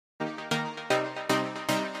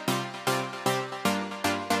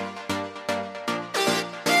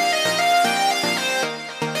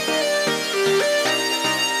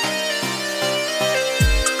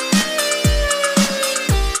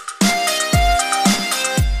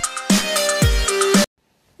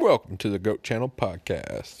welcome to the Goat Channel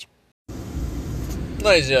Podcast.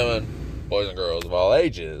 Ladies and gentlemen, boys and girls of all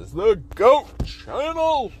ages, the Goat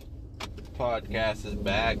Channel Podcast is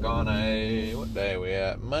back on what day are we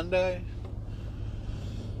at? Monday.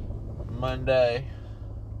 I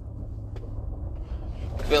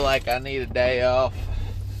feel like I need a day off,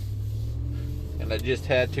 and I just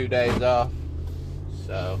had 2 days off,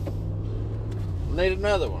 so I need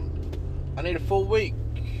another one. I need a full week,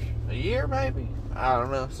 a year maybe. I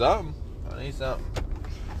don't know, something. I need something.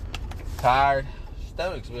 Tired,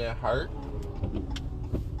 stomach's been hurt.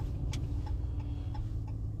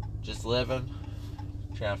 Just living,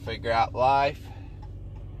 trying to figure out life.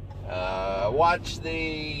 I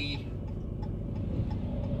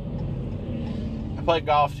played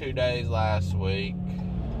golf 2 days last week.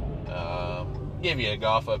 Give you a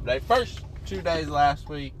golf update. First 2 days last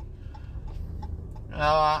week,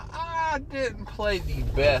 I didn't play the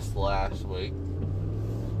best last week,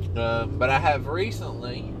 but I have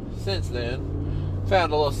recently, since then,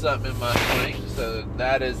 found a little something in my swing, so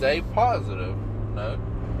that is a positive note.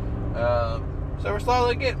 So we're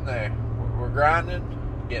slowly getting there. We're grinding,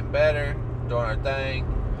 getting better, doing our thing,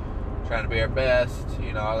 trying to be our best,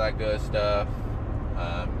 all that good stuff.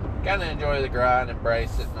 Kind of enjoy the grind,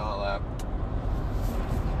 embrace it and all that.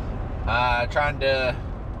 Trying to,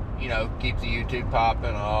 keep the YouTube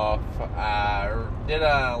popping off. I did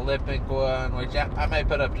an Olympic one, which I may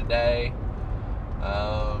put up today.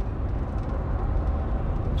 I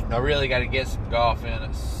really got to get some golf in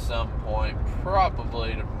at some point,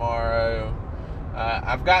 probably tomorrow.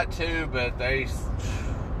 I've got two, but they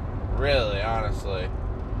really, honestly,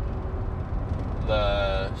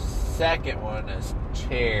 the second one is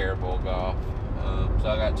terrible golf. So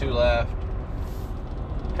I got two left,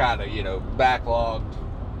 kind of, backlogged.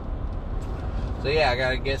 So yeah, I got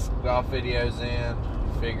to get some golf videos in,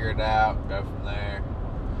 figure it out, go from there.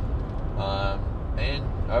 And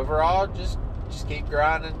overall, just keep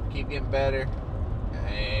grinding, keep getting better,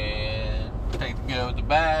 and take the good with the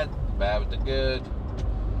bad with the good.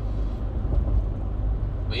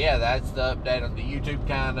 But yeah, that's the update on the YouTube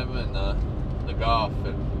kind of, and the golf,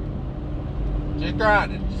 and just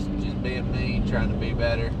grinding, just being me, trying to be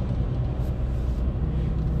better.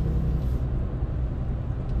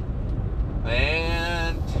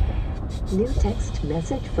 And new text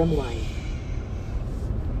message from wife.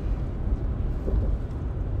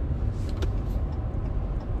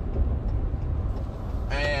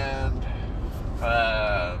 And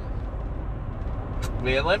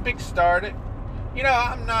the Olympics started.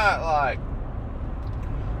 I'm not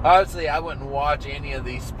obviously I wouldn't watch any of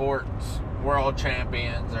these sports world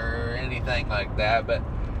champions or anything like that, but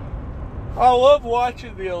I love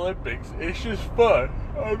watching the Olympics. It's just fun.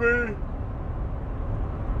 I mean,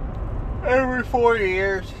 every 4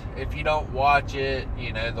 years, if you don't watch it,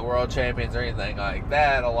 the world champions or anything like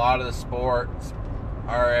that, a lot of the sports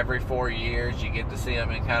are every 4 years. You get to see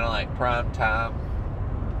them in kind of like prime time.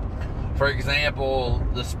 For example,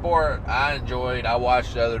 the sport I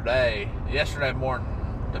watched the other day, yesterday morning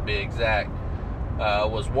to be exact,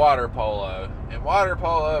 was water polo. And water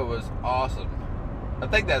polo was awesome. I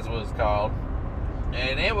think that's what it's called.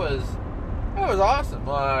 And it was awesome.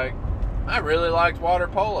 I really liked water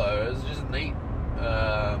polo. It was just neat.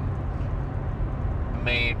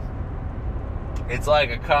 It's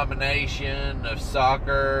like a combination of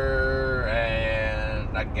soccer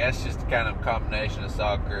and I guess just kind of a combination of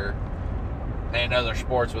soccer and other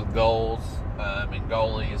sports with goals and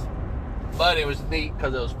goalies. But it was neat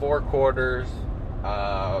because it was 4 quarters.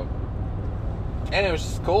 And it was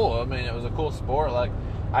just cool. It was a cool sport.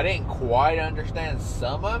 I didn't quite understand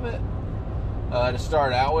some of it to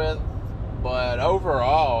start out with. But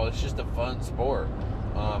overall, it's just a fun sport.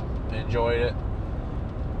 Enjoyed it.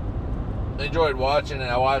 Enjoyed watching it.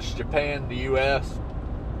 I watched Japan, the U.S.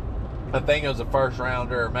 I think it was a first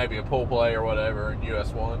rounder or maybe a pool play or whatever, and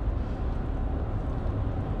U.S. won.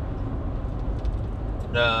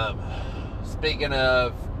 Speaking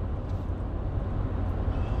of,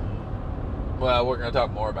 well, we're going to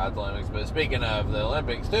talk more about the Olympics, but speaking of the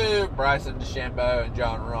Olympics too, Bryson DeChambeau and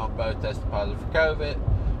Jon Rahm both tested positive for COVID.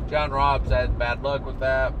 Jon Rahm's had bad luck with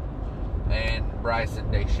that, and Bryson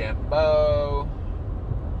DeChambeau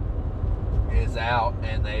is out,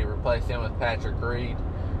 and they replaced him with Patrick Reed.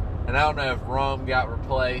 And I don't know if Rahm got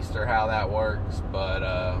replaced or how that works, but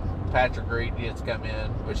Patrick Reed gets come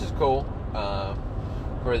in, which is cool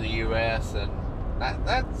for the U.S. And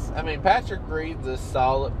Patrick Reed's a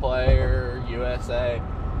solid player, USA.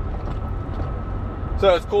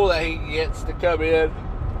 So it's cool that he gets to come in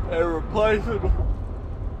and replace him.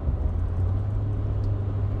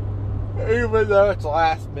 Even though it's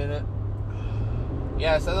last minute,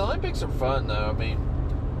 Yeah, so the Olympics are fun, though. I mean,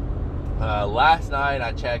 last night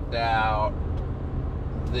I checked out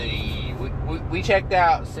we checked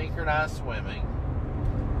out synchronized swimming.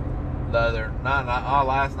 Not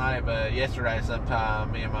last night, but yesterday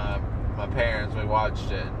sometime, me and my parents, we watched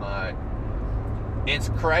it, and like, it's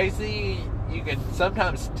crazy. You can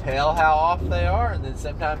sometimes tell how off they are, and then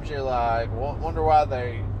sometimes you're like, wonder why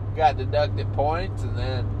they got deducted points,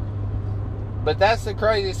 but that's the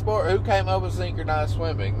crazy sport. Who came up with synchronized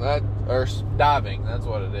swimming? Or diving, that's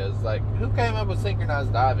what it is. Like, who came up with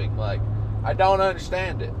synchronized diving? Like, I don't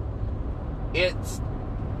understand it. It's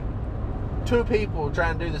two people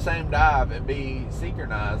trying to do the same dive and be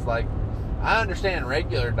synchronized. Like, I understand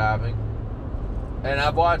regular diving, and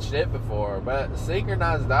I've watched it before, but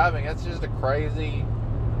synchronized diving, that's just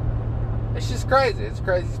it's just crazy. It's a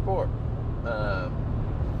crazy sport. I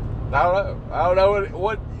don't know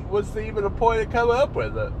what's even the point of coming up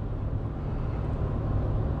with it.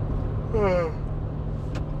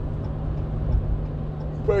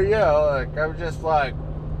 But yeah, like, I was just like,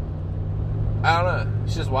 I don't know.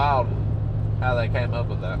 It's just wild how they came up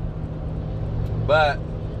with that. But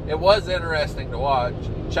it was interesting to watch.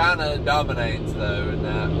 China dominates, though, in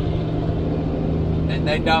that. And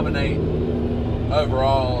they dominate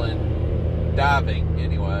overall in diving,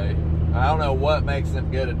 anyway. I don't know what makes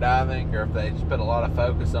them good at diving, or if they just put a lot of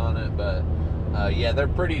focus on it, but yeah, they're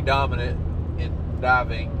pretty dominant in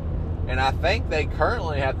diving. And I think they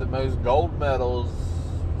currently have the most gold medals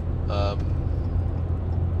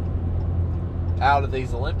out of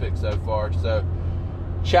these Olympics so far. So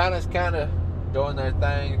China's kind of doing their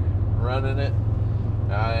thing, running it,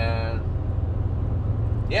 and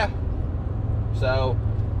yeah. So,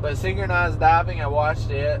 but synchronized diving, I watched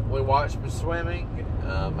it. We watched swimming.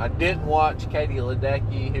 I didn't watch Katie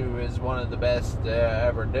Ledecky, who is one of the best to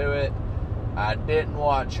ever do it. I didn't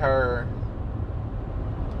watch her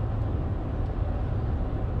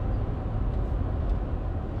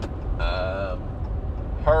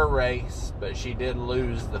race, but she did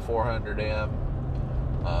lose the 400M.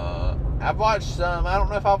 I've watched some. I don't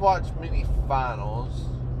know if I've watched many finals.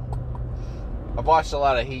 I've watched a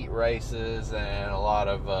lot of heat races and a lot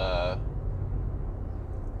of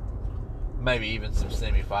maybe even some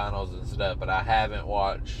semifinals and stuff, but I haven't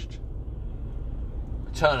watched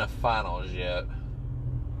a ton of finals yet.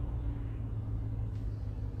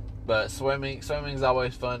 But swimming's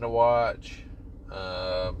always fun to watch.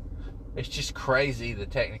 It's just crazy the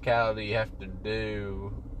technicality you have to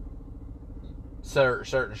do.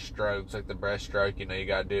 Certain strokes, like the breaststroke, you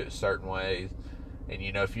got to do it certain ways. And,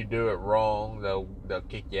 if you do it wrong, they'll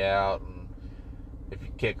kick you out. And if you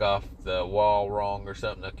kick off the wall wrong or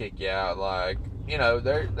something, they'll kick you out. Like,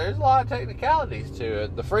 there's a lot of technicalities to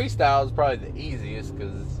it. The freestyle is probably the easiest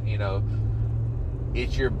because,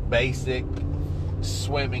 it's your basic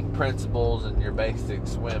swimming principles and your basic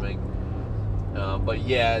swimming. But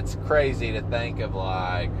yeah, it's crazy to think of,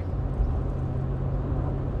 like,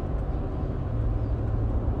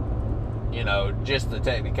 just the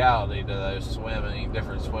technicality to those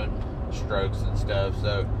different swim strokes and stuff.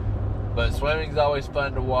 So, but swimming's always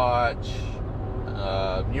fun to watch.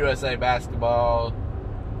 USA basketball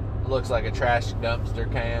looks like a trash dumpster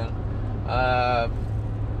can.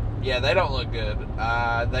 Yeah, they don't look good.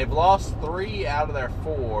 They've lost 3 out of their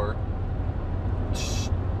 4.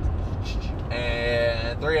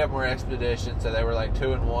 And 3 of them were expeditions, so they were like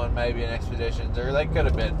 2-1 maybe in expeditions, or they could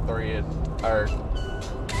have been 1-2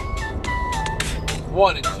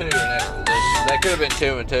 in expeditions. They could have been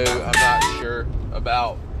 2-2. I'm not sure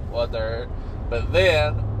about what they're. But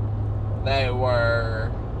then they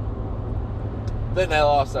lost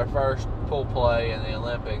their first pool play in the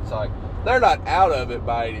Olympics. Like, they're not out of it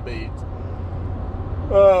by any means.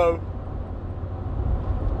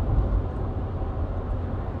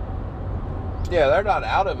 Yeah, they're not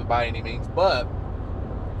out of it by any means, but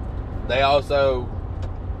they also,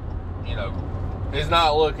 it's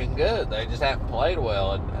not looking good. They just haven't played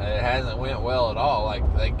well, and it hasn't went well at all. Like,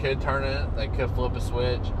 they could turn it, they could flip a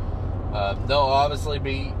switch. They'll obviously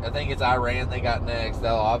beat, I think it's Iran they got next.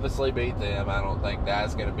 They'll obviously beat them. I don't think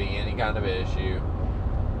that's going to be any kind of issue.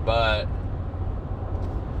 But,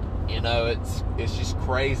 it's just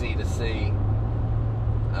crazy to see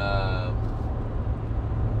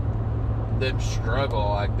them struggle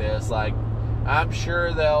like this. Like, I'm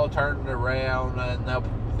sure they'll turn it around, and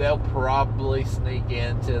they'll probably sneak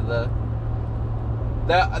into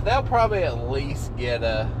they'll probably at least get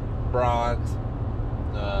a bronze,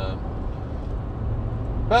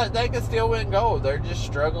 but they could still win gold. They're just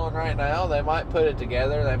struggling right now. They might put it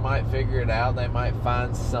together, they might figure it out, they might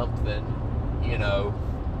find something, they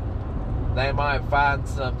might find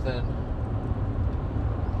something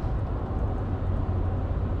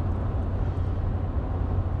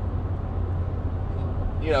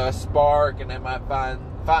a spark, and they might find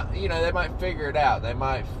they might figure it out. They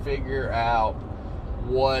might figure out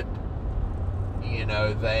what,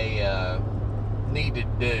 they need to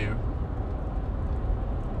do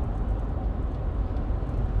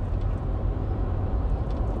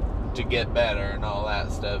to get better and all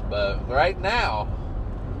that stuff. But right now,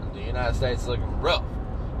 the United States is looking rough.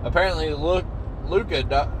 Apparently, Luka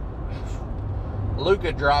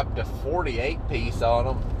dropped a 48 piece on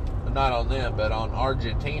them. Not on them, but on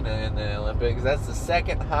Argentina in the Olympics. That's the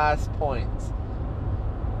second highest points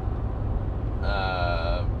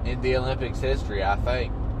in the Olympics history, I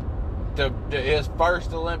think. To his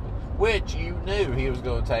first Olympic, which you knew he was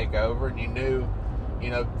going to take over, and you knew,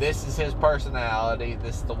 this is his personality,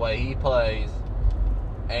 this is the way he plays,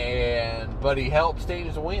 but he helps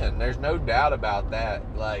teams win. There's no doubt about that.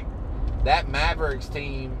 Like, that Mavericks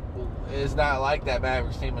team is not like that.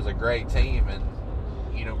 Mavericks team was a great team, and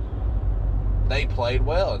they played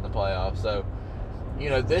well in the playoffs. So,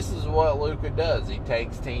 this is what Luka does. He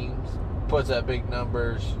takes teams, puts up big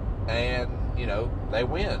numbers, and they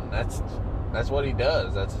win. That's what he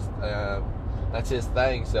does. That's his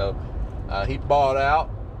thing. So he bought out.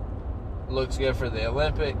 Looks good for the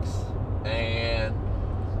Olympics, and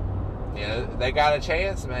they got a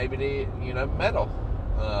chance maybe to medal.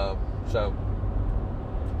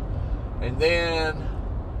 And then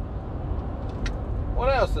what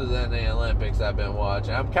else is in the Olympics I've been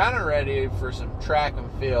watching? I'm kind of ready for some track and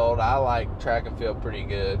field. I like track and field pretty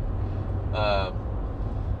good. But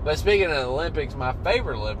speaking of the Olympics, my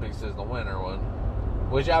favorite Olympics is the winter one,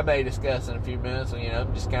 which I may discuss in a few minutes.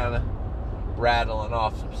 I'm just kind of rattling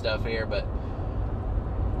off some stuff here, but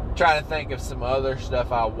trying to think of some other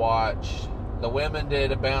stuff I watched. The women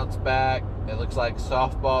did a bounce back. It looks like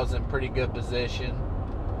softball's in pretty good position.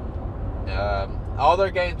 All their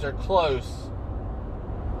games are close.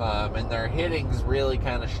 And their hitting's really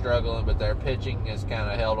kind of struggling, but their pitching has kind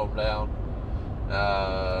of held them down.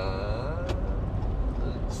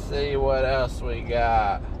 Let's see what else we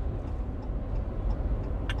got.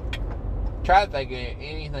 Try to think of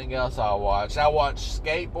anything else I watched. I watched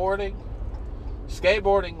skateboarding.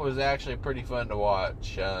 Skateboarding was actually pretty fun to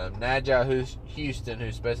watch. Najee Houston,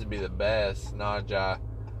 who's supposed to be the best, Najee,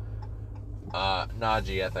 I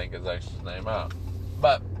think is actually his name.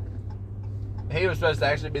 But he was supposed to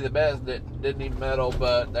actually be the best. Didn't even medal,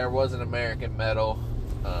 but there was an American medal.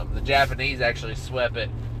 The Japanese actually swept it,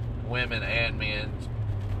 women and men.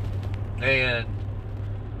 And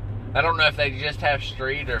I don't know if they just have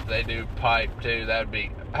street or if they do pipe too. That'd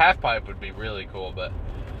be half pipe would be really cool,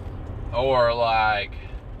 or like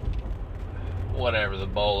whatever the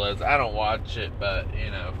bowl is. I don't watch it, but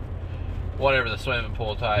whatever the swimming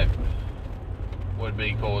pool type would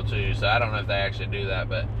be cool too. So I don't know if they actually do that,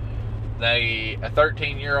 but two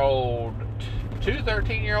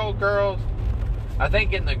 13-year-old girls. I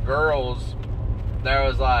think in the girls there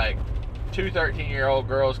was like two 13-year-old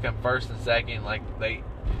girls come first and second. Like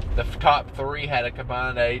the top three had a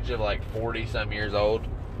combined age of like 40 some years old.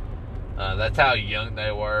 That's how young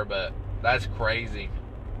they were, but that's crazy.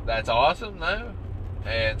 That's awesome though,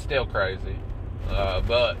 and still crazy.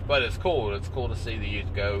 But it's cool. It's cool to see the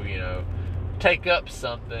youth go, take up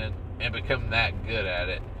something and become that good at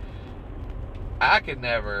it. I could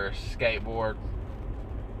never skateboard.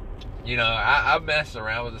 I messed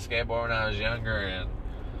around with the skateboard when I was younger, and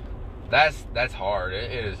that's hard.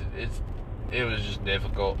 It was just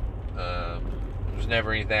difficult. It was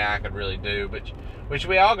never anything I could really do, which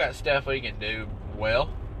we all got stuff we can do well.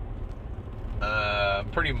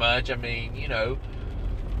 Pretty much. I mean,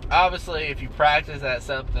 obviously if you practice at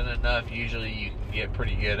something enough, usually you can get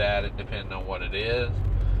pretty good at it, depending on what it is.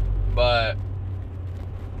 But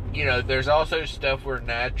there's also stuff we're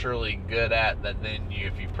naturally good at that then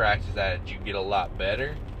if you practice at it, you get a lot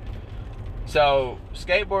better. So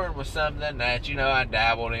skateboarding was something that I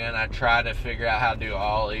dabbled in. I tried to figure out how to do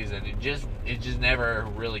ollies, and it just never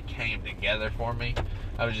really came together for me.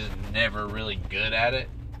 I was just never really good at it.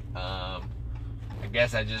 I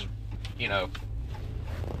guess I just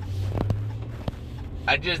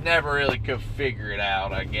I just never really could figure it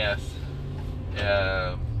out, I guess.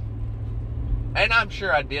 And I'm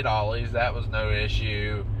sure I did ollies. That was no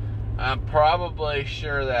issue. I'm probably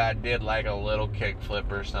sure that I did like a little kickflip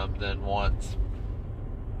or something once.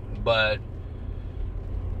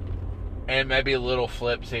 And maybe little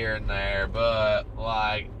flips here and there. But,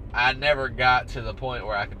 like, I never got to the point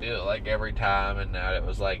where I could do it, like, every time. And now it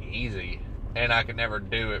was, like, easy. And I could never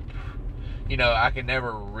do it. I could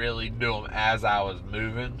never really do them as I was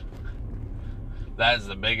moving. That's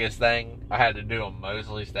the biggest thing. I had to do them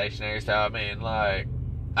mostly stationary. So, I mean, like,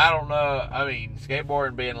 I don't know. I mean,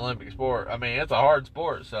 skateboarding being an Olympic sport, I mean, it's a hard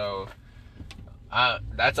sport, so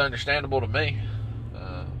that's understandable to me.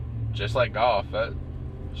 Just like golf, that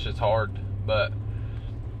shit's hard. But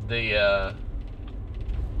so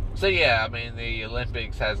yeah, I mean, the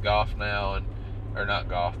Olympics has golf now, or not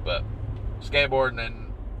golf, but skateboarding.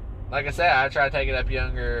 And like I said, I try to take it up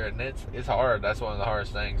younger, and it's hard. That's one of the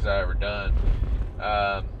hardest things I've ever done.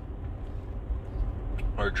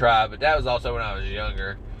 Or try, but that was also when I was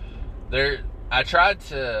younger.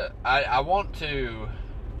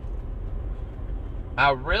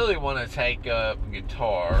 I really want to take up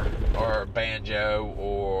guitar or banjo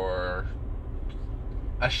or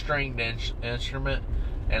a stringed instrument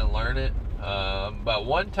and learn it. But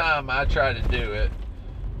one time I tried to do it,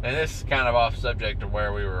 and this is kind of off subject of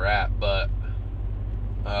where we were at, but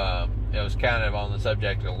it was kind of on the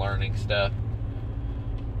subject of learning stuff.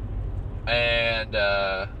 And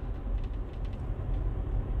yeah,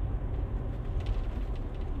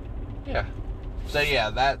 so yeah,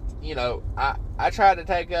 that, you know, I tried to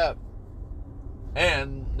take up,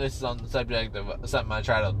 and this is on the subject of something I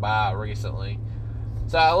tried to buy recently.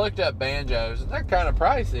 So I looked up banjos, and they're kind of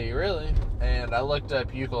pricey, really. And I looked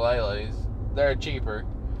up ukuleles; they're cheaper,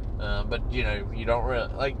 but you know, you don't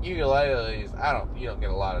really like ukuleles. You don't get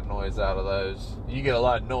a lot of noise out of those. You get a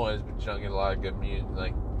lot of noise, but you don't get a lot of good music.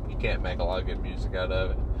 Like, you can't make a lot of good music out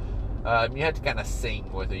of it. You have to kind of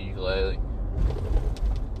sing with a ukulele.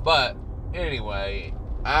 But anyway,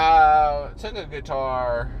 I took a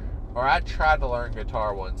guitar, or I tried to learn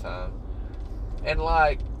guitar one time, and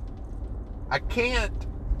like, I can't.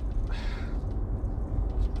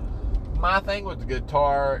 My thing with the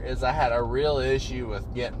guitar is I had a real issue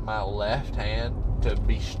with getting my left hand to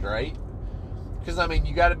be straight, because I mean,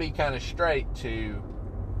 you got to be kind of straight to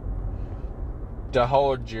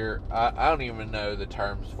hold your, I don't even know the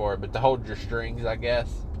terms for it, but to hold your strings, I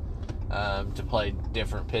guess, to play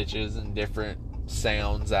different pitches and different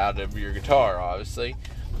sounds out of your guitar, obviously.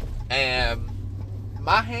 And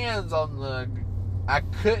my hands I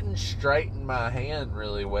couldn't straighten my hand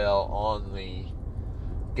really well on the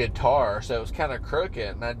guitar, so it was kind of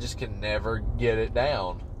crooked, and I just could never get it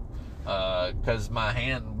down, because my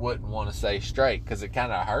hand wouldn't want to stay straight, because it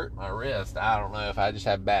kind of hurt my wrist. I don't know if I just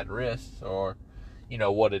have bad wrists, or you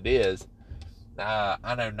know what it is.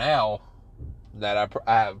 I know now that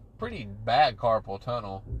I have pretty bad carpal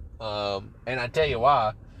tunnel, and I tell you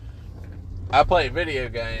why. I play video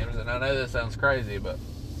games, and I know this sounds crazy, but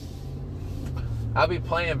I'll be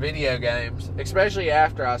playing video games, especially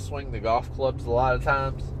after I swing the golf clubs. A lot of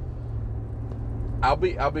times, I'll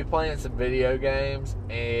be playing some video games,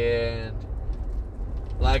 and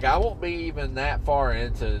like, I won't be even that far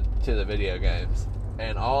into the video games,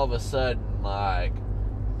 and all of a sudden, like,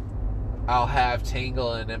 I'll have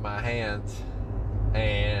tingling in my hands,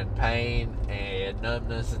 and pain and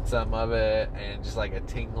numbness in some of it, and just like a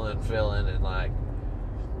tingling feeling, and like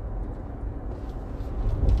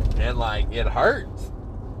it hurts.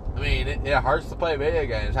 I mean, it hurts to play video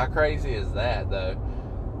games. How crazy is that, though?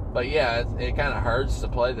 But yeah, it kind of hurts to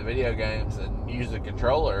play the video games and use a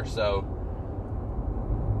controller. So,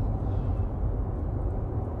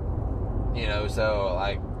 you know, so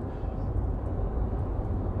like,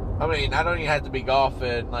 I mean, I don't even have to be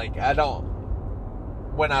golfing. Like,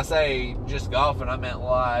 when I say just golfing, I meant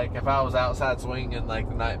like if I was outside swinging like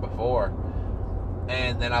the night before,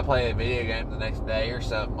 and then I play a video game the next day or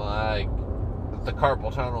something, like, the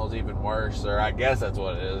carpal tunnel is even worse, or I guess that's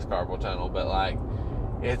what it is, carpal tunnel, but like,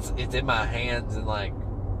 it's in my hands, and like,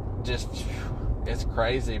 just, it's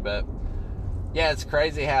crazy. But yeah, it's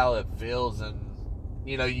crazy how it feels, and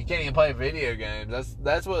you know, you can't even play video games.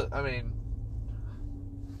 That's what, I mean,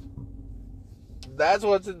 that's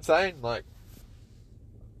what's insane. Like,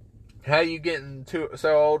 how you getting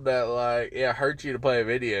so old that like it hurts you to play a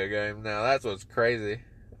video game now? That's what's crazy.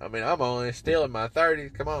 I mean, I'm only still in my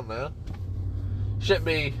 30s. Come on now. Shouldn't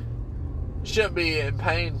be in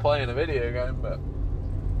pain playing a video game. But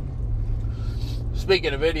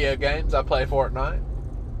speaking of video games, I play Fortnite.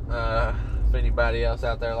 If anybody else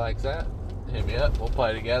out there likes that, hit me up. We'll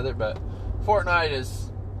play together. But Fortnite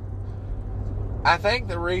is, I think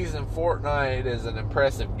the reason Fortnite is an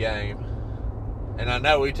impressive game, and I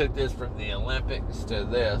know we took this from the Olympics to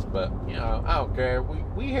this, but, you know, I don't care.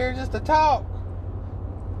 We here just to talk.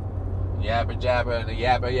 Yabba jabba and a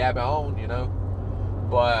yabba yabba on, you know.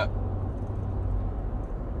 But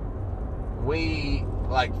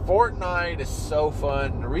Fortnite is so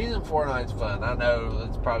fun. The reason Fortnite's fun, I know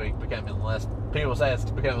it's probably becoming less, people say it's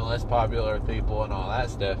becoming less popular with people and all that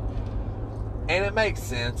stuff. And it makes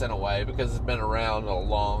sense in a way because it's been around a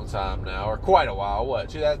long time now, or quite a while.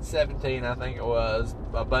 2017, I think it was,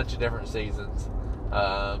 a bunch of different seasons.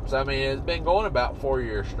 So, I mean, it's been going about 4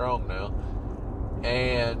 years strong now.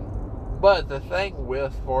 But the thing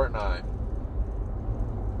with Fortnite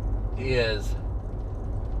is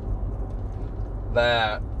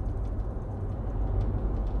that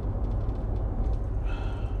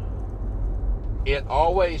it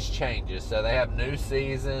always changes. So they have new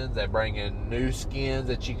seasons, they bring in new skins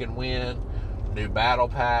that you can win, new battle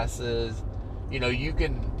passes.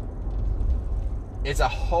 It's a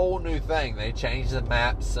whole new thing. They change the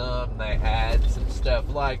map some, they add some stuff.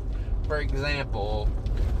 Like, for example,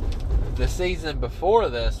 the season before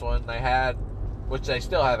this one, they had, which they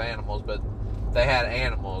still have animals, but they had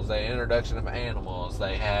animals. The introduction of animals.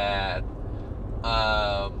 They had,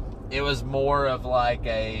 it was more of like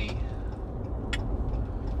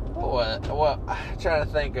I'm trying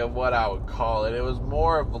to think of what I would call it. It was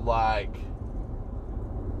more of like,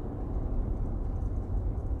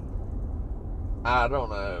 I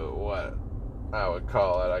don't know what I would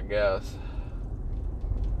call it, I guess.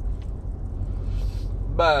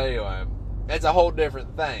 But anyway, it's a whole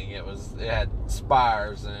different thing. It had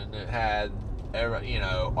spires, and it had,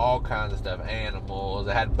 all kinds of stuff. Animals.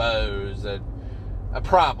 It had bows. A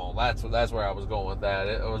primal. That's where I was going with that.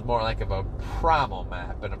 It was more like of a primal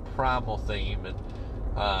map and a primal theme, and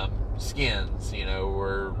skins.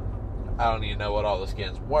 Were, I don't even know what all the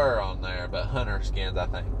skins were on there, but hunter skins, I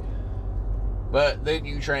think. But then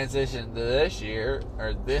you transition to this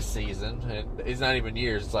season, and it's not even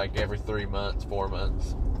years, it's like every 3 months, 4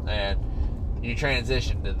 months. And you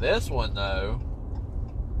transition to this one, though,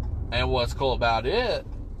 and what's cool about it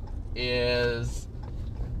is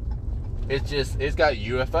it's got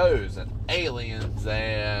UFOs and aliens,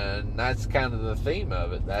 and that's kind of the theme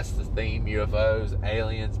of it. That's the theme: UFOs,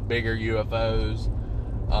 aliens, bigger UFOs.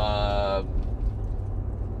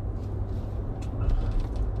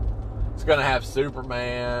 It's going to have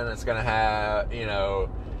Superman. It's going to have, it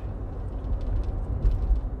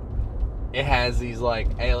has these, like,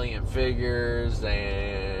 alien figures,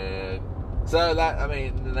 and so that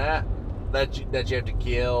you have to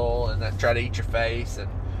kill and that try to eat your face. And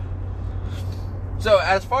so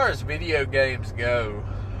as far as video games go,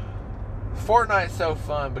 Fortnite's so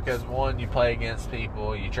fun because, one, you play against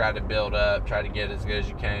people, you try to build up, try to get as good as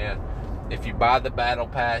you can. If you buy the battle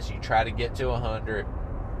pass, you try to get to 100.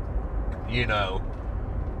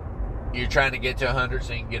 You're trying to get to 100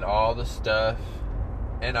 so you can get all the stuff.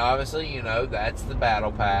 And obviously, that's the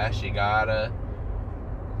battle pass. You gotta,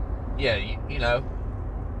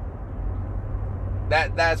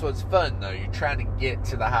 that's what's fun, though. You're trying to get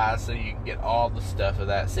to the high so you can get all the stuff of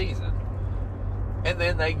that season. And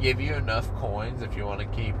then they give you enough coins if you want to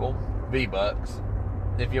keep them. V-Bucks,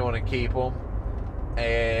 if you want to keep them.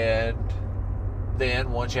 And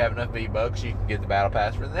then once you have enough V-Bucks, you can get the battle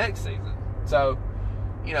pass for the next season. So,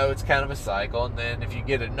 it's kind of a cycle. And then if you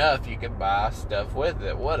get enough, you can buy stuff with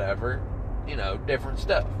it. Whatever. Different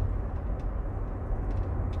stuff.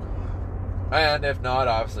 And if not,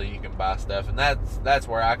 obviously you can buy stuff. And that's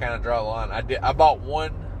where I kind of draw the line. I bought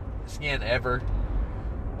one skin ever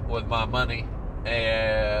with my money.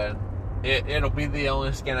 And it'll be the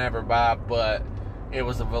only skin I ever buy. But it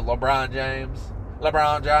was of LeBron James.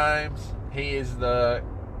 LeBron James. He's the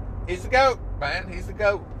GOAT, man. He's the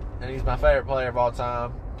GOAT. And he's my favorite player of all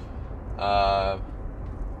time.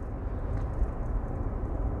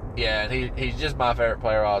 And he's just my favorite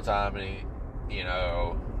player of all time. And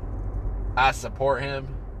I support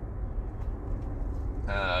him.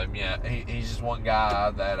 He's just one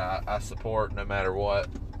guy that I support no matter what.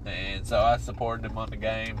 And so I supported him on the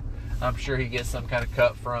game. I'm sure he gets some kind of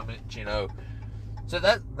cut from it, So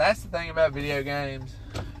that's the thing about video games.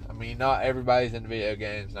 I mean, not everybody's into video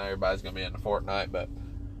games. Not everybody's going to be into Fortnite. But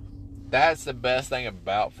that's the best thing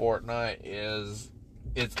about Fortnite is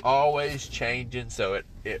it's always changing. So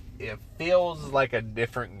it feels like a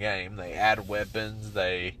different game. They add weapons.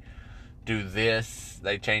 They do this.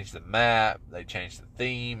 They change the map. They change the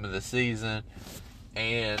theme of the season.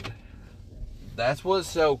 And that's what's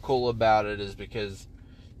so cool about it is because,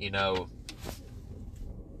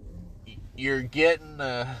 you're getting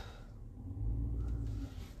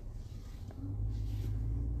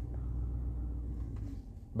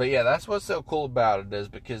But yeah, that's what's so cool about it is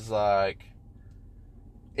because, like,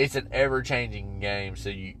 it's an ever-changing game, so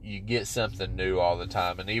you get something new all the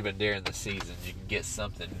time. And even during the season, you can get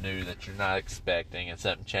something new that you're not expecting, and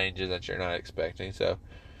something changes that you're not expecting. So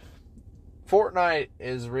Fortnite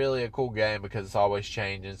is really a cool game because it's always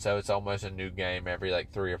changing, so it's almost a new game every,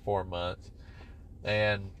 3 or 4 months.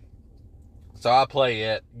 And So I play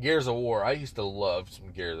it. Gears of War. I used to love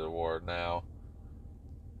some Gears of War now.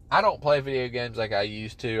 I don't play video games like I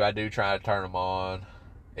used to. I do try to turn them on.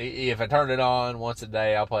 If I turn it on once a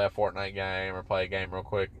day, I'll play a Fortnite game or play a game real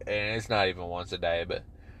quick. And it's not even once a day, but,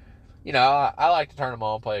 you know, I like to turn them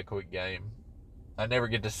on, play a quick game. I never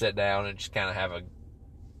get to sit down and just kind of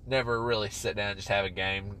never really sit down and just have a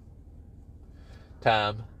game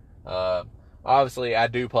time. Obviously, I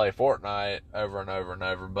do play Fortnite over and over and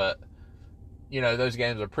over, but, you know, those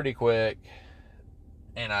games are pretty quick.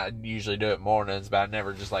 And I usually do it mornings, but I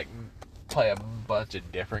never just, like, play a bunch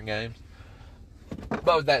of different games.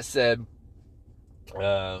 But with that said,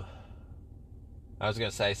 I was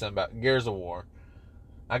going to say something about Gears of War.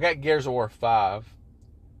 I got Gears of War 5,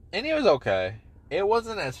 and it was okay. It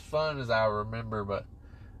wasn't as fun as I remember, but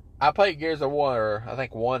I played Gears of War, I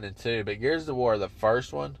think 1 and 2, but Gears of War, the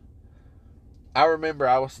first one, I remember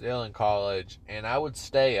I was still in college, and I would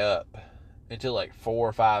stay up until like 4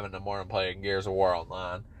 or 5 in the morning playing Gears of War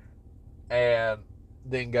online, and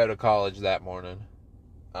then go to college that morning.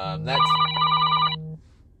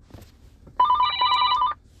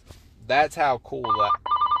 That's how cool that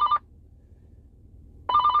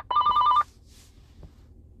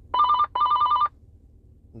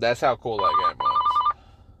game was.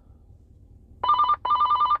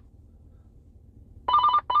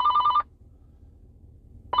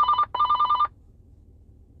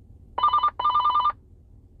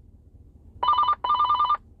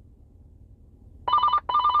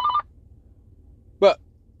 But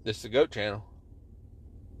this is the GOAT channel.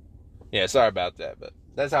 Yeah, sorry about that, but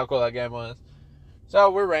that's how cool that game was.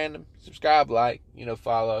 So we're random. Subscribe, like,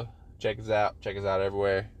 follow. Check us out. Check us out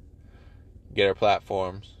everywhere. Get our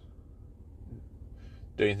platforms.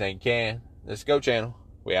 Do anything you can. This is GOAT channel.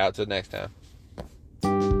 We out till next time.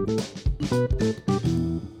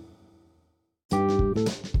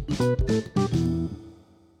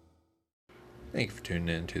 Thank you for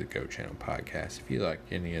tuning in to the GOAT Channel podcast. If you like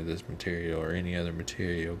any of this material or any other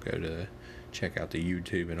material, go to check out the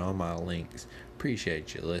YouTube and all my links.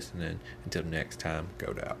 Appreciate you listening. Until next time,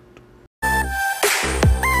 GOAT out.